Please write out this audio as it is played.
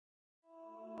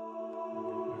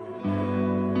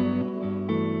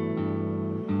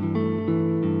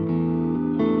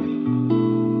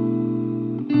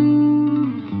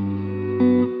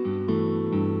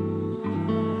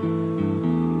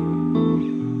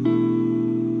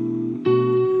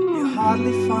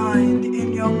hardly find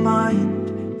in your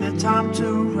mind the time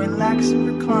to relax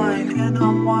and recline and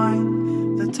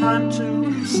unwind, the time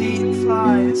to see and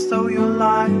fly as though your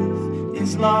life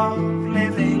is love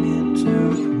living into.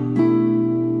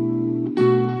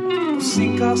 We'll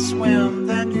sink or swim,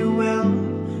 then you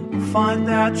will find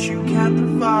that you can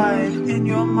provide in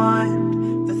your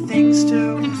mind the things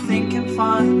to think and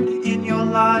find in your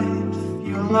life,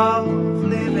 your love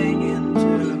living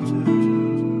into.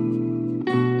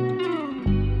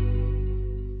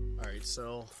 Alright,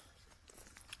 so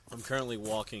I'm currently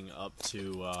walking up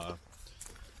to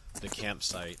the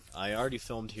campsite. I already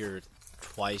filmed here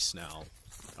twice now,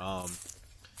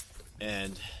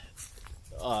 and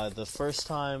the first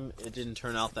time it didn't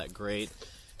turn out that great,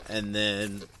 and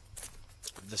then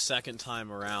the second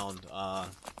time around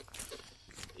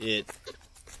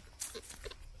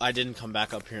I didn't come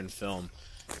back up here and film,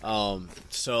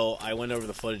 so I went over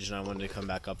the footage and I wanted to come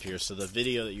back up here. So the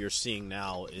video that you're seeing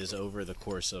now is over the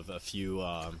course of a few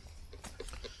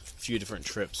different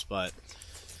trips, but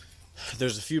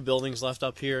there's a few buildings left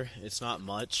up here. It's not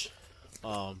much,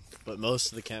 but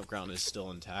most of the campground is still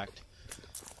intact.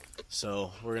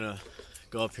 So we're gonna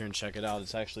go up here and check it out.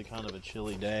 It's actually kind of a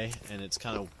chilly day, and it's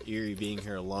kind of eerie being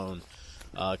here alone,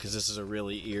 because this is a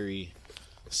really eerie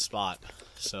spot.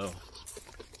 So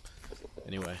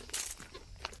anyway,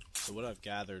 so what I've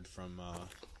gathered from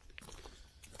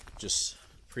just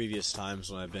previous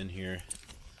times when I've been here,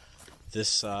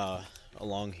 this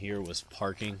along here was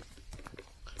parking,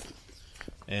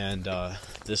 and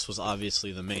this was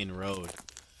obviously the main road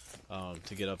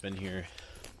to get up in here.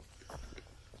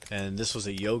 And this was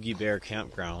a Yogi Bear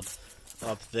campground.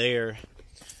 Up there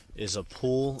is a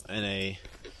pool and a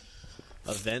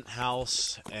event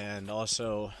house, and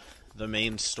also the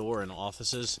main store and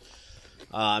offices.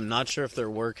 I'm not sure if their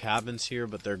work happens here,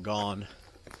 but they're gone.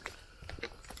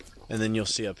 And then you'll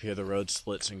see up here the road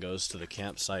splits and goes to the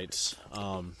campsites,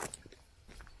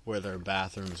 where there are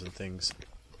bathrooms and things.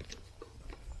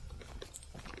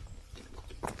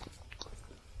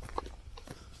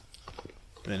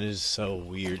 And it is so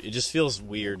weird. It just feels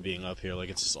weird being up here, like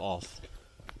it's just off.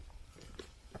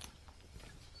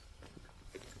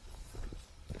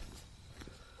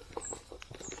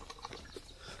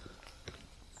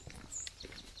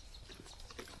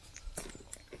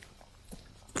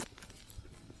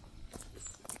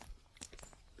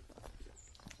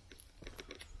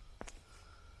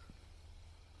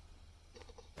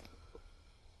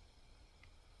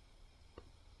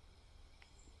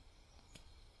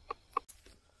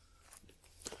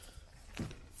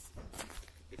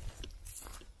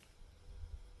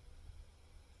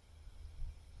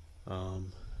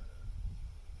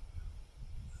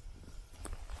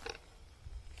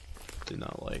 Did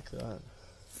not like that.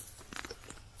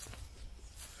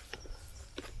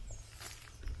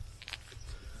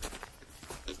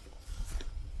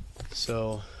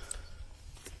 So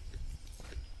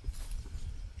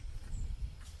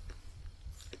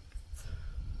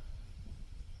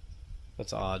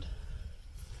that's odd.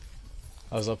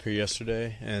 I was up here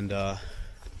yesterday, and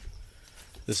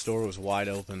this door was wide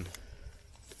open.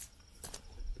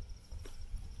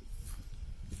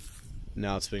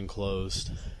 Now it's been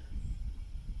closed.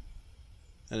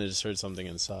 And I just heard something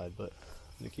inside, but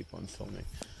I'm gonna keep on filming.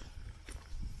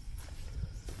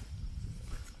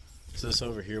 So this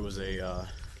over here was a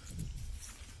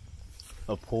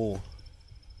pool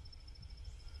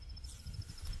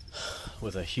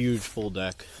with a huge full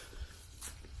deck.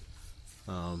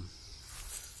 And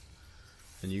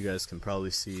you guys can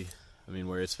probably see, I mean,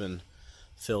 where it's been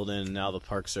filled in, and now the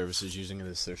Park Service is using it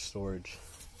as their storage.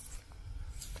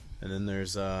 And then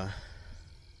there's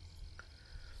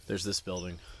this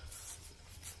building,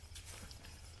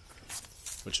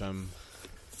 which I'm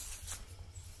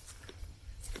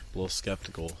a little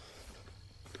skeptical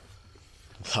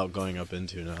about going up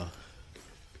into now.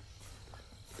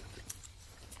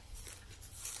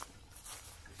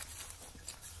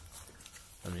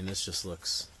 I mean, this just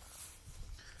looks,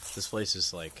 this place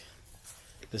is like,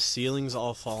 the ceiling's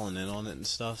all fallen in on it and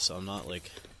stuff, so I'm not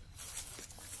like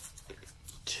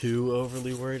too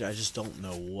overly worried. I just don't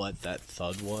know what that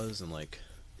thud was and like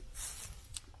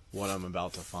what I'm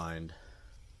about to find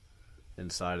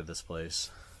inside of this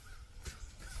place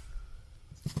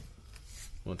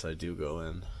once I do go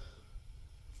in.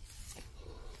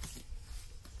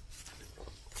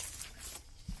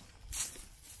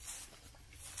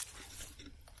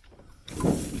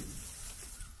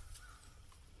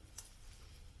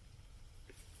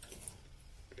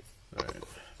 Alright.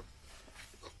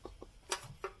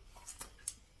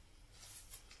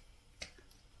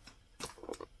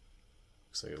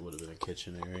 Looks like it would have been a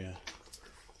kitchen area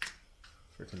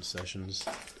for concessions.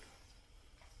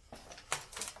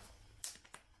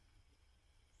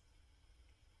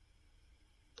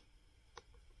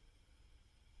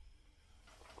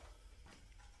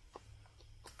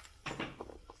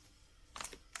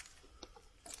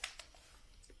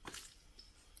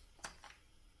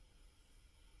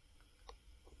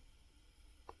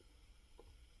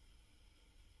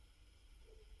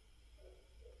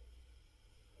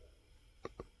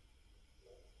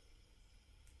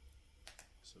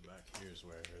 So back here is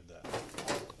where I heard that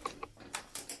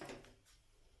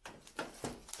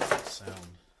sound.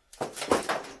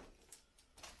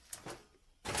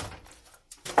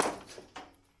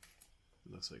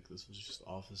 It looks like this was just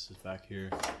offices back here.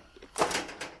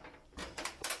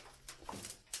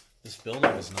 This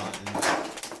building is not in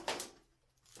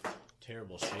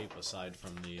terrible shape aside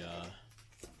from the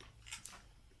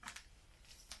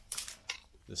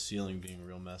ceiling being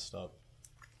real messed up.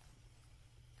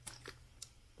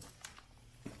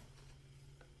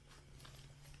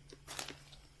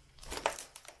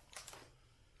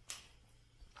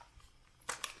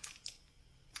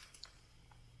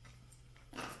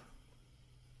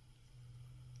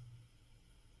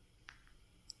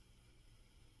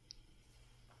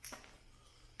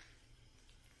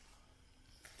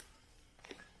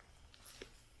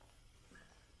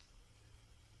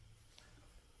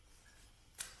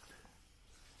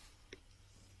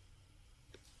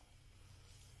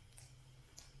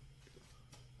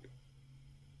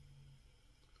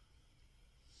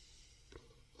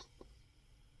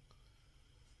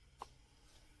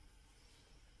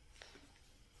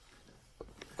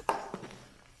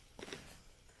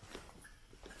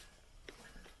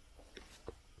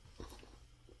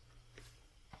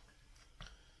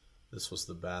 This was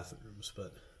the bathrooms,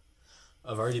 but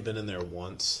I've already been in there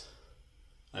once.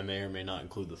 I may or may not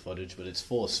include the footage, but it's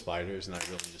full of spiders, and I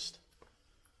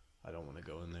don't want to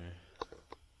go in there.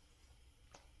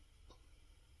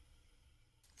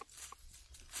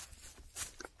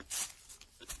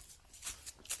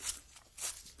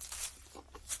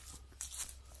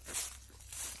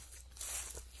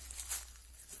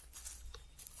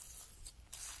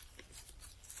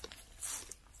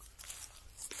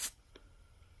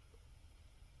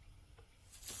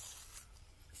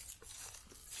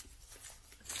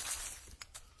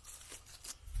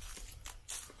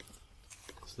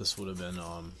 This would have been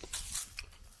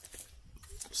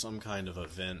some kind of a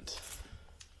vent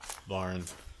barn,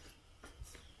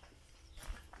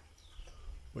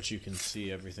 which you can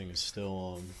see everything is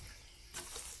still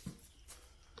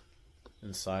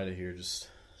inside of here, just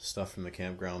stuff from the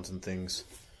campgrounds and things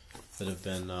that have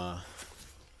been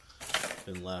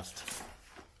left.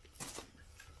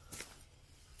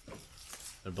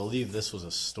 I believe this was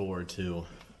a store too,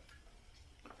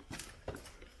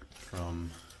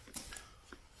 from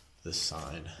this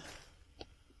sign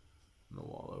on the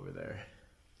wall over there.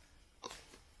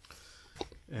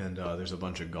 And there's a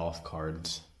bunch of golf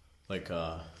cards, like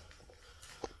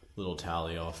little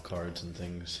tally off cards and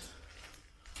things.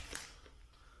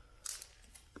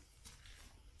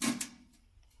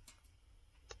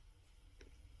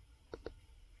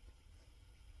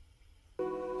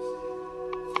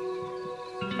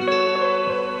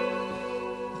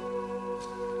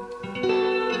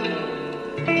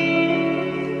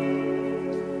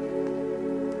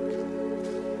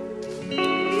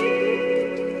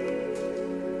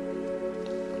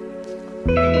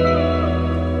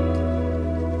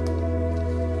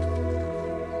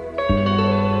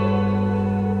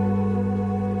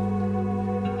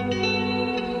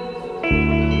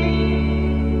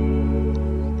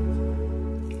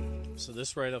 So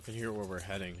this right up in here where we're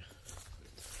heading,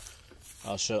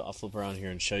 I'll flip around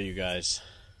here and show you guys.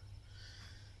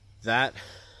 That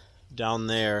down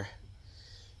there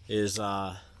is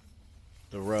the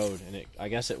road, and I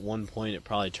guess at one point it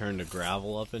probably turned to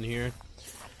gravel up in here.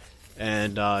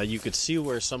 And you could see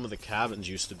where some of the cabins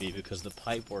used to be because the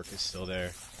pipe work is still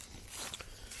there.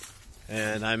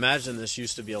 And I imagine this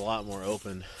used to be a lot more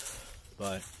open,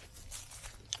 but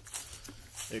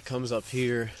it comes up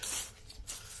here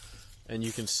and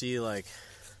you can see like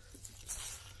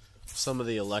some of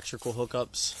the electrical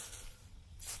hookups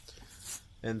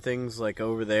and things. Like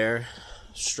over there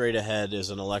straight ahead is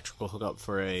an electrical hookup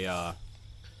for a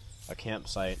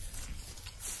campsite.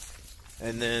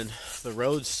 And then the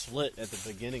road split at the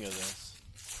beginning of this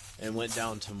and went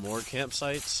down to more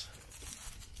campsites.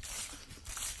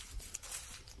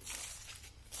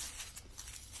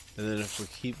 And then if we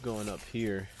keep going up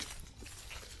here,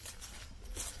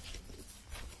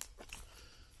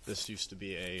 this used to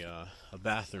be a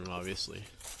bathroom, obviously,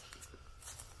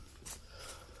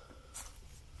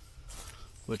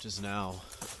 which is now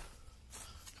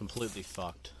completely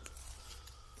fucked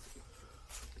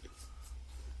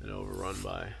and overrun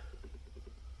by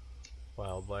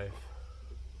wildlife.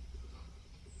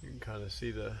 You can kind of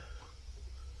see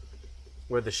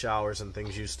where the showers and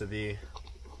things used to be.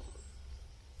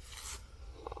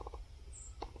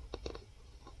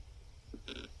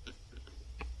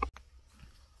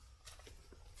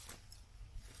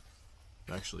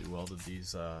 Actually welded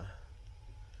these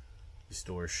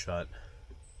doors shut,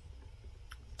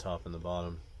 the top and the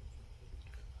bottom.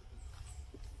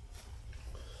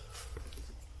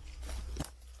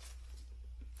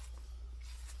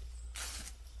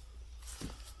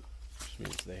 Which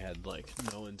means they had like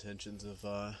no intentions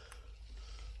of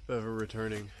ever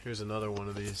returning. Here's another one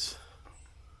of these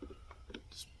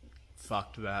just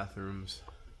fucked bathrooms.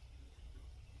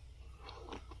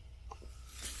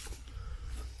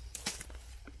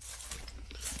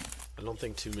 I don't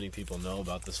think too many people know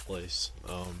about this place,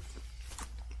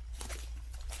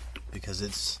 because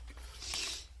it's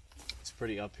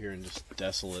pretty up here and just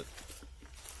desolate,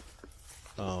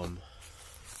 and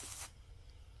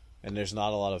there's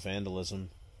not a lot of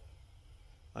vandalism.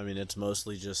 I mean, it's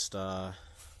mostly just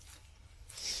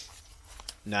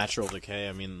natural decay.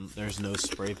 I mean, there's no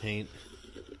spray paint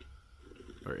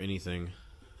or anything.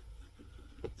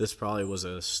 This probably was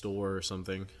a store or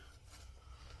something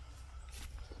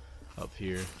up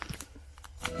here.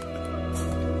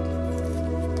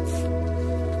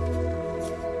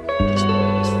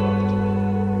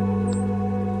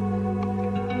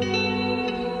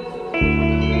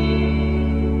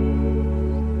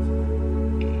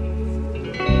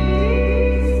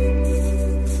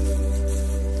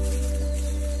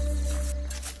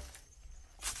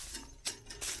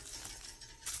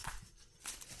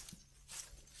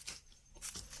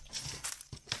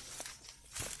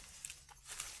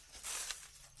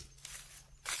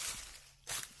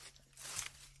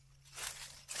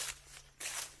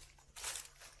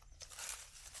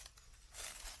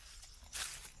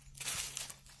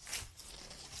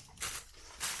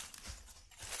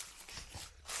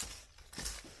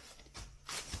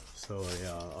 So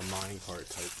a mine cart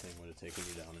type thing would have taken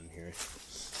me down in here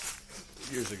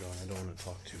years ago, and I don't want to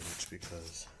talk too much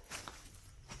because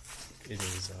it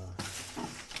is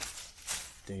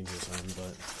danger zone,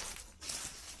 but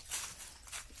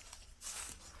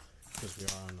because we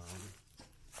are on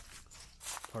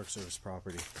Park Service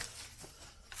property,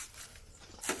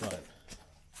 but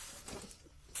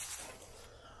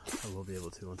I will be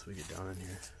able to once we get down in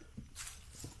here.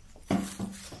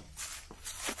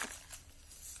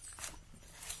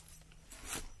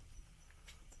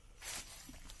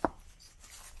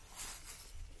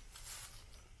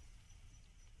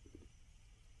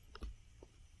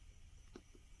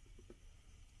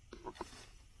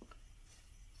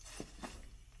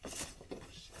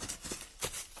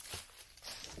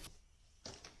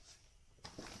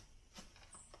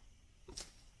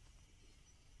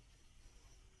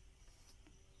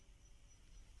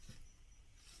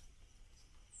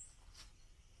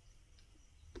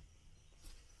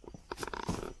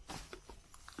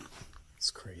 It's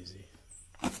crazy.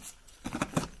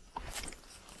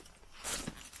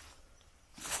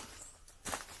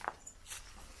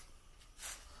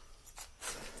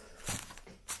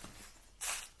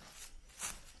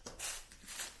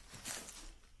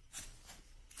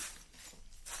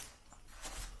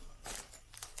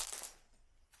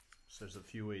 So there's a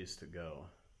few ways to go,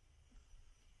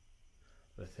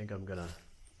 but I think I'm gonna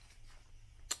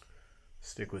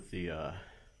stick with the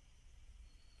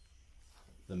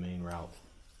main route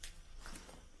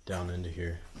down into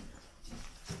here,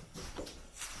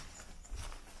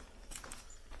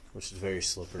 which is very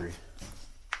slippery.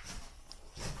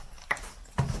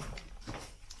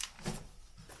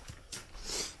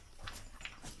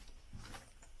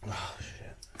 Oh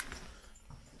shit.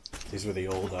 These were the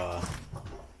old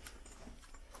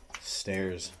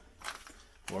stairs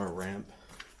or a ramp.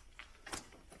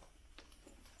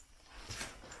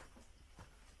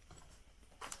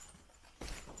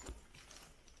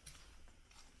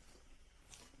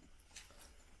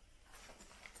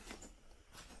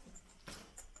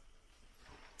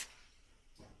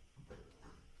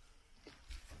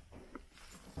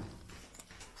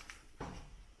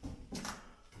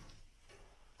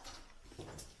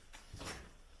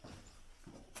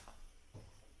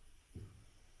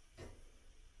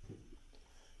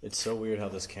 It's so weird how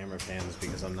this camera pans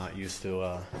because I'm not used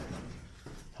to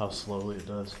how slowly it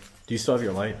does. Do you still have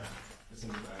your light? It's in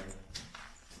the bag.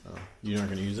 Oh, you're not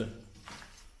going to use it?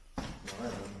 No, I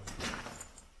don't.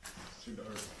 It's too dark.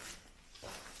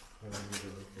 I don't need to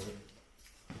record.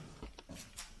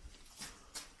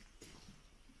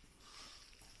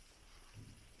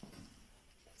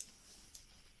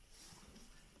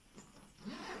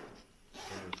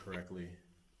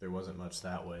 there wasn't much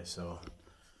that way, so,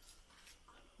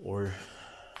 or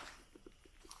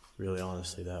really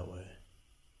honestly that way.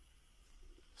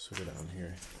 So go down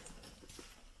here.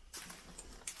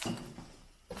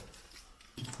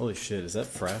 Holy shit, is that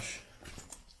fresh?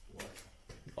 What?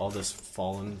 All this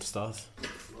fallen stuff?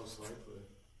 Most likely.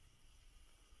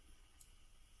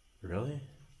 Really?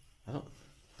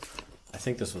 I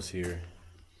think this was here.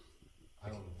 I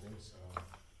don't think so.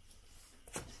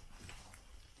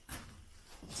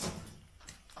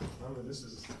 Remember, this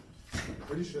is, I'm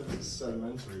pretty sure this is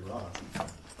sedimentary rock.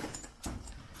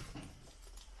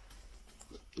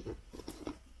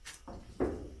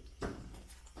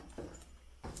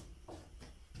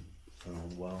 Oh,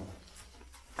 well.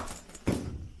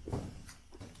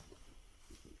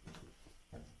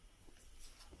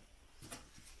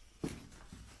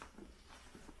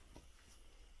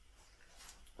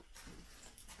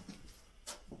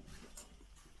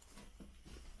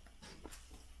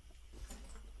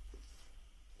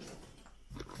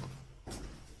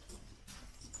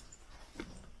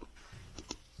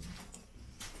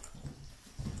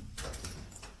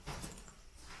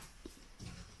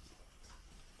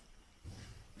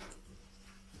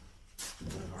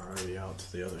 Already out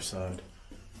to the other side.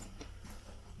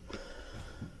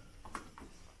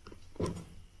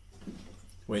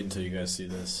 Wait until you guys see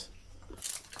this.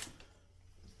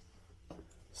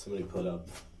 Somebody put up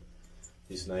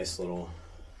these nice little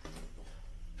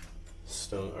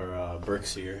stone or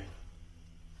bricks here.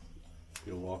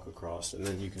 You'll walk across, and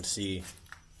then you can see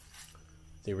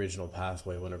the original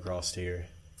pathway went across here.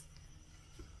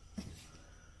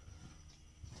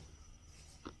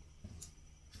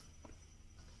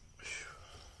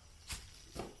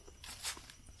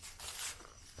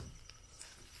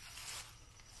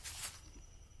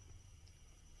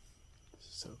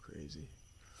 So crazy.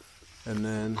 And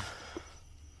then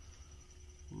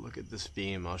look at this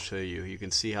beam. I'll show you. You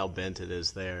can see how bent it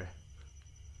is there.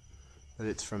 But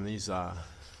it's from these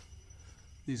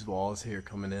walls here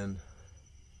coming in.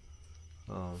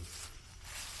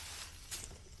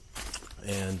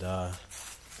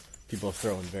 People have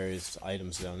thrown various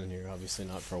items down in here. Obviously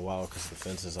not for a while because the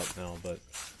fence is up now, but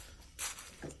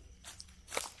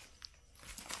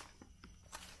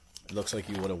it looks like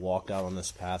you would have walked out on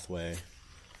this pathway,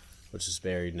 which is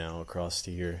buried now, across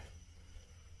to here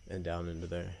and down into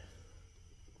there.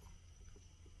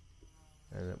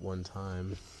 And at one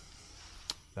time,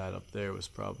 that up there was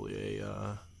probably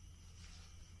a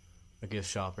gift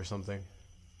shop or something.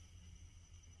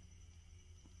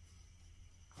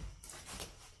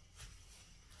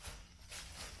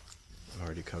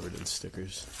 Already covered in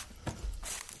stickers.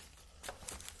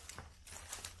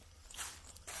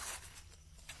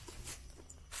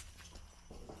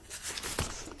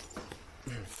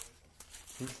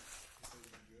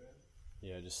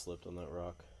 Yeah, I just slipped on that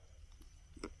rock.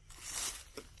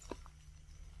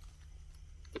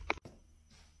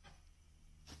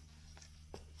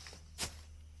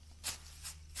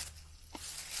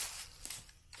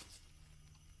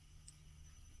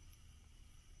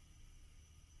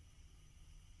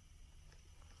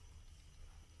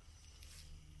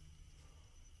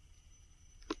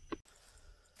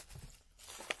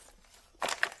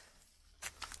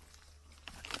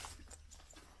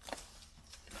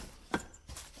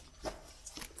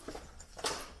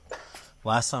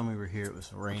 Last time we were here, it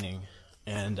was raining,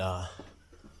 and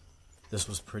this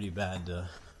was pretty bad to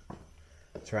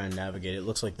try and navigate. It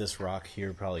looks like this rock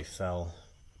here probably fell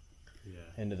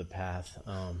into the path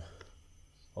a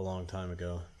long time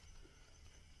ago.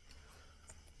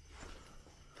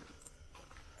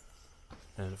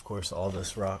 And of course, all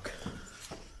this rock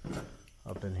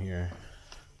up in here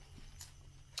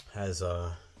has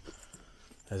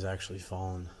actually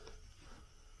fallen.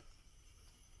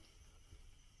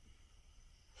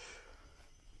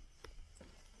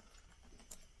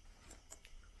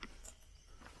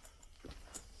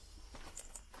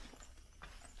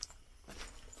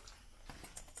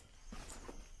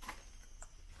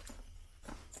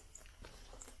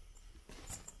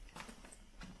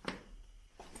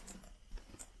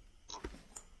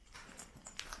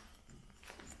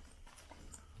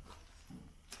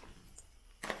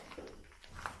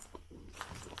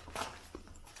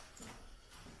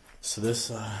 So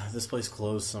this place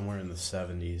closed somewhere in the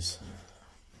 70s.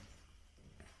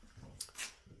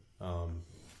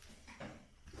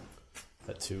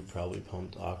 That tube probably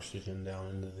pumped oxygen down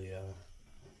into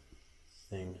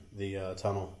the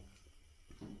tunnel,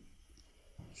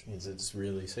 which means it's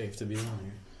really safe to be on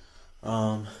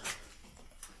here.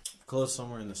 Closed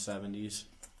somewhere in the 70s,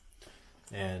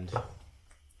 and look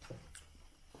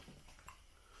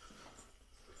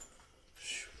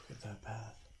at that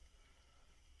path.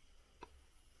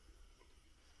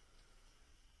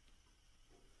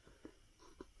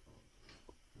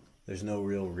 there's no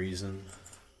real reason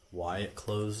why it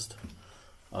closed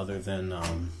other than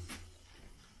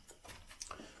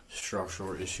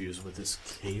structural issues with this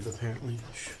cave apparently.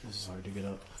 This is hard to get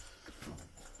up.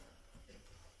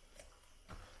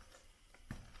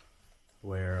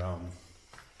 Where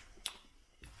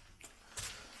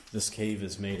this cave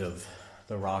is made of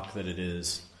the rock that it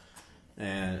is,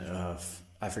 and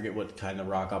I forget what kind of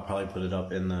rock. I'll probably put it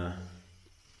up in the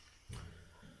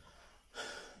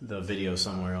video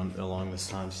somewhere along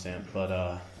this timestamp.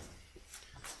 But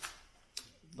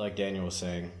like Daniel was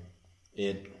saying,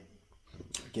 it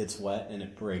gets wet and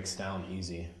it breaks down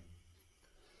easy,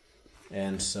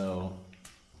 and so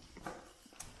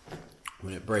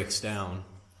when it breaks down,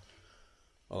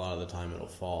 a lot of the time it'll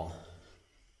fall.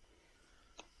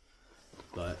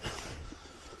 But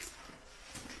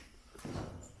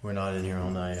we're not in here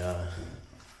on a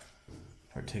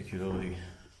particularly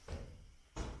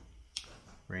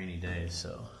rainy day,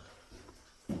 so.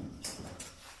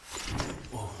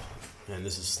 Oh, man,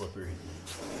 this is slippery.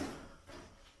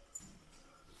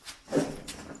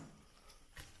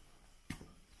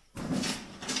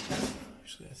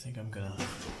 Actually, I think I'm gonna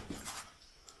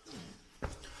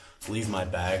leave my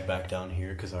bag back down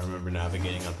here because I remember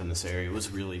navigating up in this area. It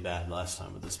was really bad last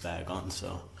time with this bag on,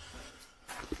 so.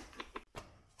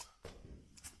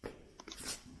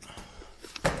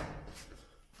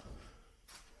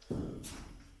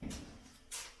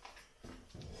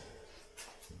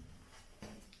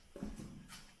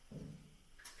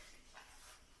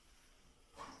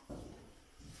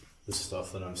 This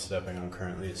stuff that I'm stepping on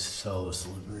currently is so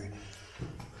slippery.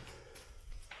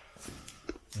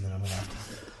 And then I'm gonna have to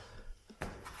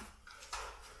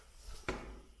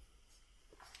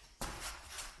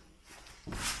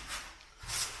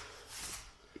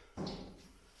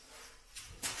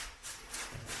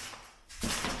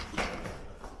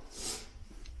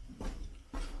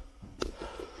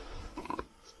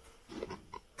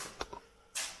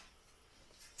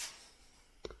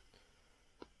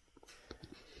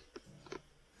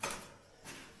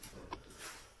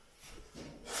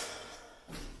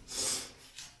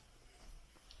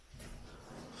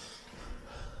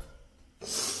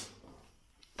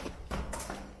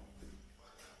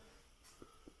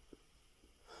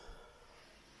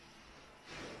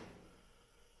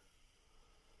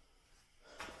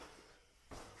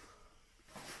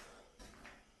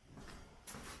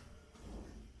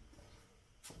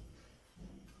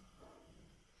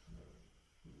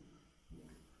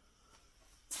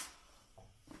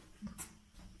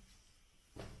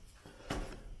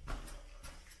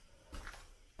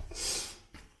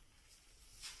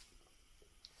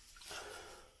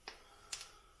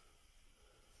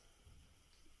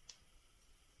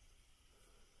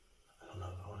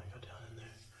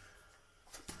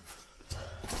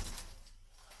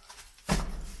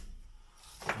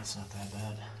It's not that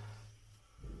bad.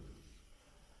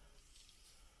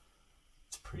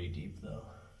 It's pretty deep though.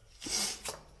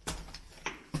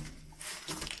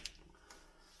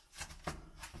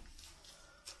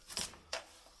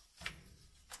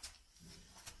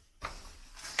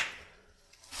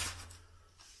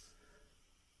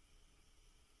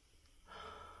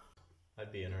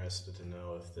 I'd be interested to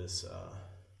know if this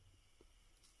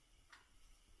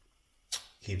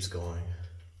keeps going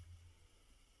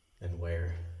and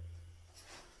where.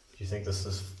 Do you think this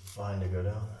is fine to go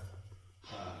down?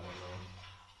 I don't know.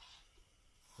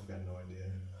 I've got no idea.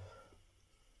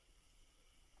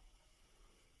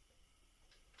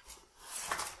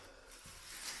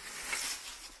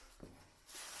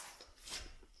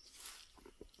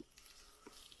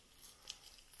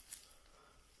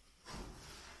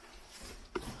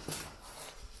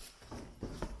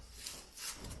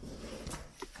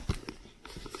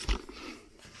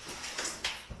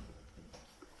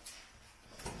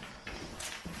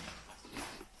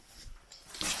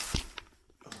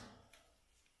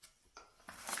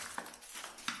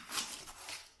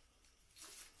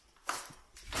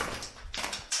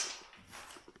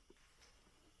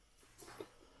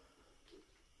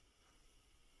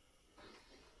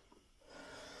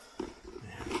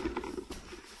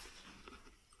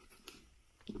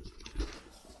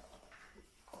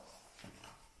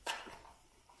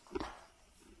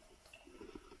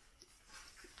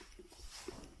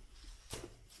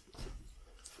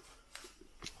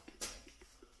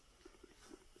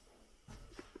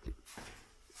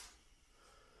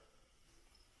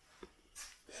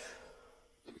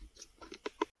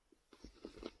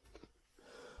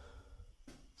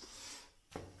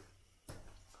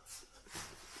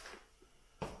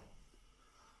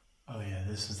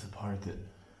 This is the part that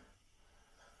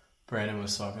Brandon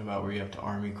was talking about where you have to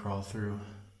army crawl through.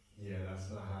 Yeah,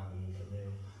 that's not happening for me.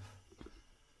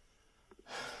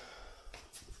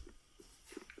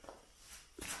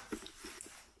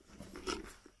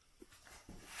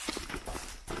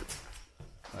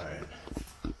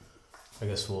 I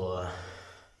guess we'll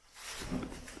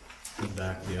head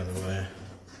back the other way.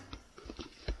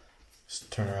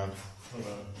 Just turn around. Hold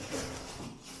on.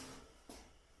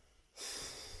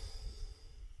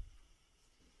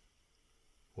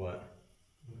 What?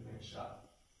 I'm getting shot.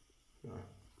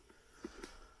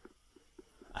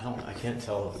 I can't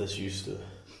tell if this used to.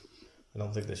 I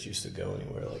don't think this used to go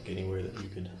anywhere, like anywhere that you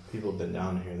could. People have been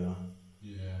down here though.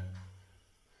 Yeah.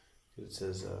 It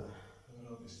says, I don't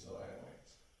know if these still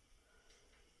lights.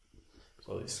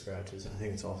 all these scratches. I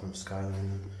think it's all from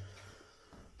Skyline.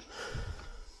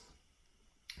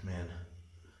 Man,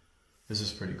 this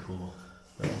is pretty cool.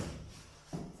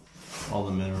 All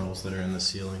the minerals that are in the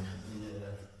ceiling.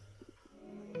 Yeah.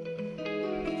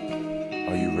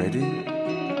 Are you ready?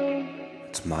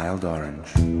 It's mild orange.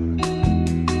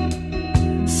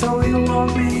 So you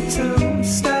want me to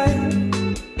stay?